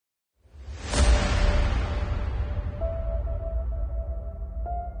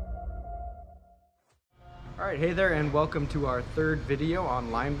Alright, hey there and welcome to our third video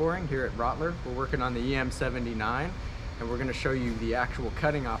on line boring here at Rottler. We're working on the EM79 and we're going to show you the actual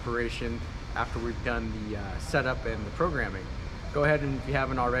cutting operation after we've done the setup and the programming. Go ahead and if you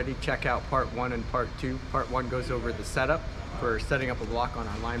haven't already, check out part 1 and part 2. Part 1 goes over the setup for setting up a block on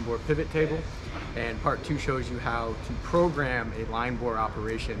our line bore pivot table, and part 2 shows you how to program a line bore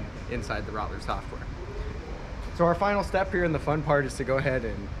operation inside the Rottler software. So our final step here in the fun part is to go ahead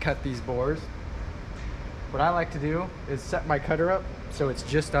and cut these bores. What I like to do is set my cutter up so it's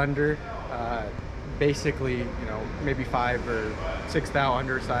just under basically, you know, maybe 5 or 6 thou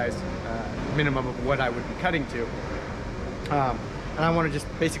undersize minimum of what I would be cutting to. And I want to just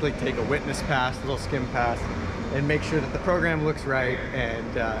basically take a witness pass, a little skim pass, and make sure that the program looks right,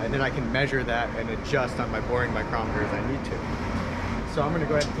 and then I can measure that and adjust on my boring micrometer as I need to. So I'm going to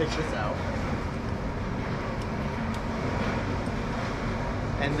go ahead and take this out.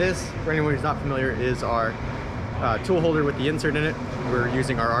 And this, for anyone who's not familiar, is our tool holder with the insert in it. We're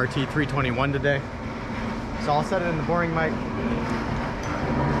using our RT321 today. So I'll set it in the boring mic.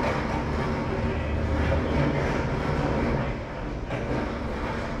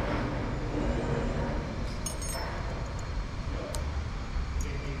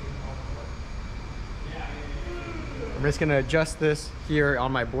 I'm just going to adjust this here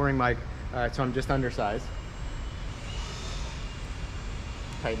on my boring mic so I'm just undersized.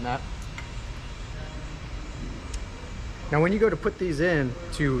 Tighten that. Now when you go to put these in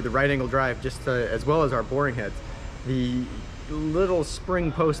to the right angle drive, just as well as our boring heads, the little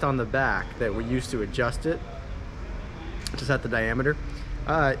spring post on the back that we use to adjust it to set the diameter,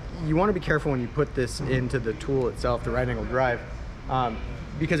 you want to be careful when you put this into the tool itself, the right angle drive,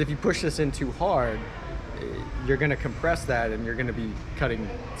 because if you push this in too hard, you're going to compress that and you're going to be cutting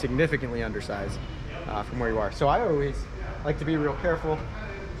significantly undersized from where you are. So I always like to be real careful.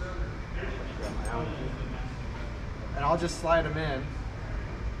 And I'll just slide them in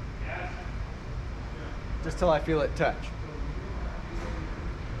just till I feel it touch.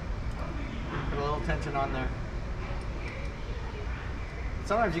 Put a little tension on there.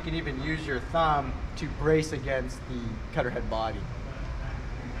 Sometimes you can even use your thumb to brace against the cutter head body.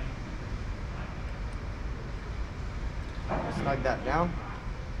 Snug that down.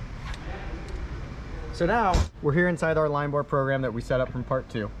 So now we're here inside our line bore program that we set up from part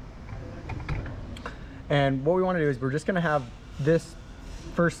 2. And what we want to do is we're just going to have this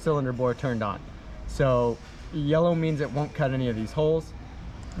first cylinder bore turned on. So yellow means it won't cut any of these holes.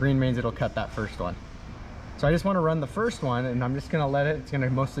 Green means it'll cut that first one. So I just want to run the first one and I'm just going to let it, it's going to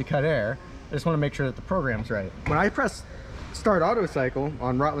mostly cut air. I just want to make sure that the program's right. When I press start Autocycle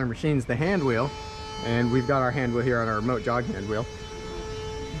on Rottler machines, the hand wheel, and we've got our hand wheel here on our remote jog hand wheel.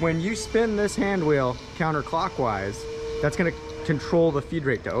 When you spin this hand wheel counterclockwise, that's going to control the feed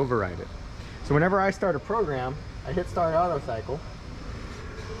rate to override it. So whenever I start a program, I hit start Autocycle,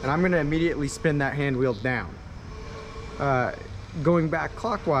 and I'm going to immediately spin that hand wheel down. Going back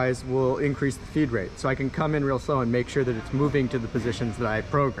clockwise will increase the feed rate, so I can come in real slow and make sure that it's moving to the positions that I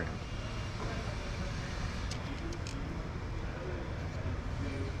programmed.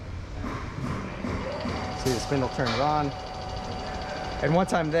 See the spindle turn it on. And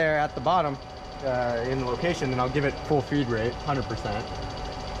once I'm there at the bottom in the location, then I'll give it full feed rate, 100%.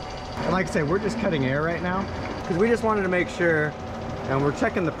 And like I say, we're just cutting air right now because we just wanted to make sure, and we're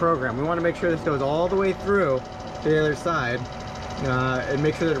checking the program, we want to make sure this goes all the way through to the other side and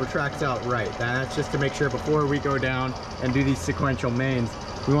make sure that it retracts out right. That's just to make sure before we go down and do these sequential mains,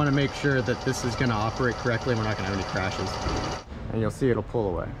 we want to make sure that this is going to operate correctly and we're not going to have any crashes. And you'll see it'll pull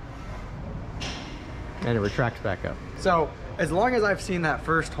away. And it retracts back up. So as long as I've seen that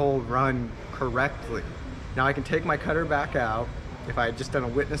first hole run correctly, now I can take my cutter back out. If I had just done a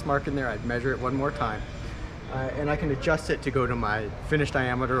witness mark in there, I'd measure it one more time. And I can adjust it to go to my finished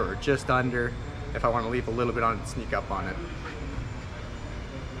diameter or just under if I want to leave a little bit on it and sneak up on it.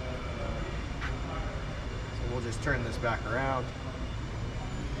 So we'll just turn this back around.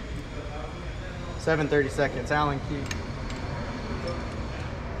 7/32 Allen key.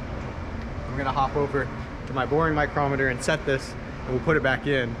 I'm going to hop over to my boring micrometer and set this, and we'll put it back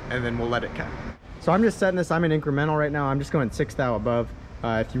in, and then we'll let it cut. So I'm just setting this, I'm in incremental right now, I'm just going 6 thou above.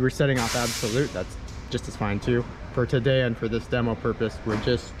 If you were setting off absolute, that's just as fine too. For today and for this demo purpose, we're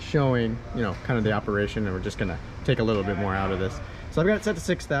just showing, you know, kind of the operation, and we're just going to take a little bit more out of this. So I've got it set to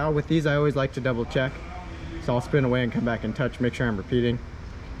 6 thou. With these, I always like to double check. So I'll spin away and come back and touch, make sure I'm repeating.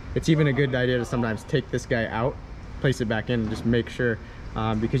 It's even a good idea to sometimes take this guy out, place it back in, and just make sure,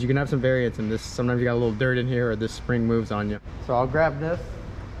 because you can have some variance in this. Sometimes you got a little dirt in here or this spring moves on you. So I'll grab this.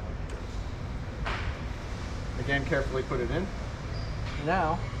 Again, carefully put it in.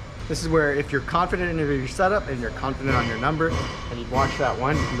 Now, This is where if you're confident in your setup and you're confident on your number and you've watched that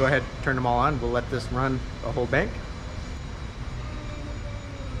one, you can go ahead and turn them all on. We'll let this run a whole bank.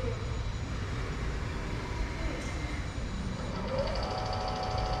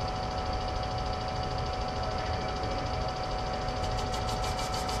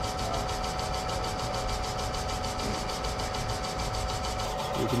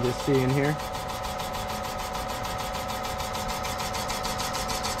 You can just see in here.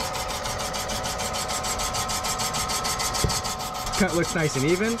 Cut looks nice and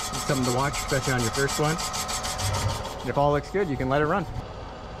even. It's something to watch, especially on your first one. And if all looks good, you can let it run.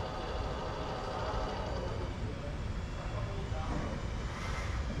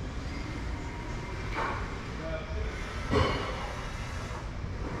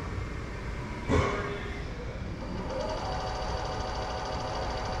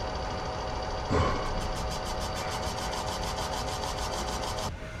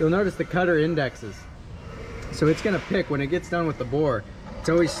 You'll notice the cutter indexes. So it's gonna pick when it gets done with the bore. It's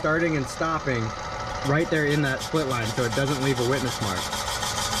always starting and stopping right there in that split line so it doesn't leave a witness mark.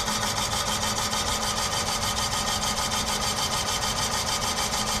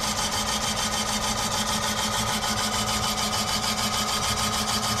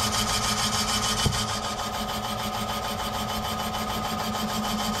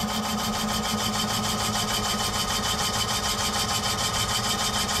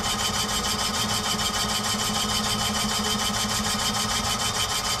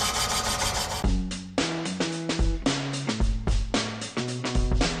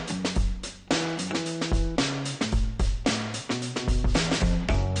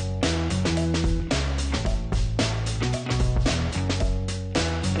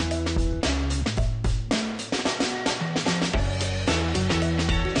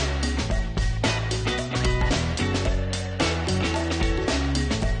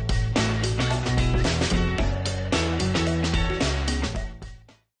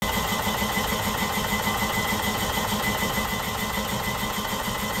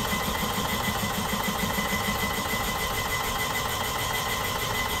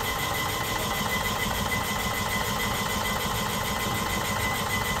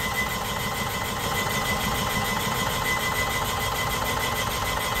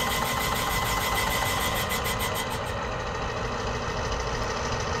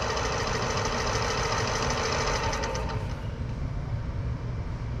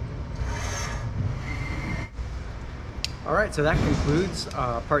 Alright, so that concludes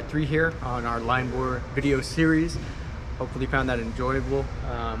part 3 here on our line bore video series. Hopefully you found that enjoyable.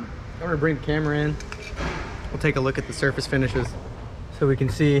 I'm going to bring the camera in. We'll take a look at the surface finishes so we can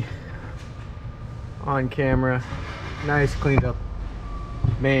see on camera. Nice cleaned up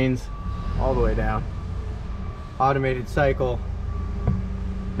mains all the way down. Automated cycle.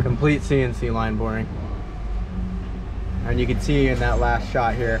 Complete CNC line boring. And you can see in that last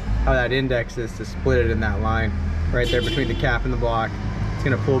shot here how that index is to split it in that line right there between the cap and the block. It's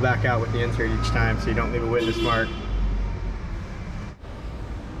going to pull back out with the insert each time so you don't leave a witness mark.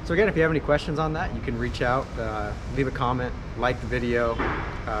 So again, if you have any questions on that, you can reach out, leave a comment, like the video,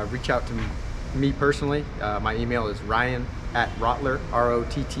 reach out to me personally. My email is ryan@rottler,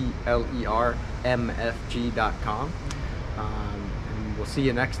 ROTTLERMFG.com. And we'll see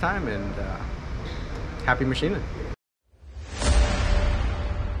you next time, and happy machining.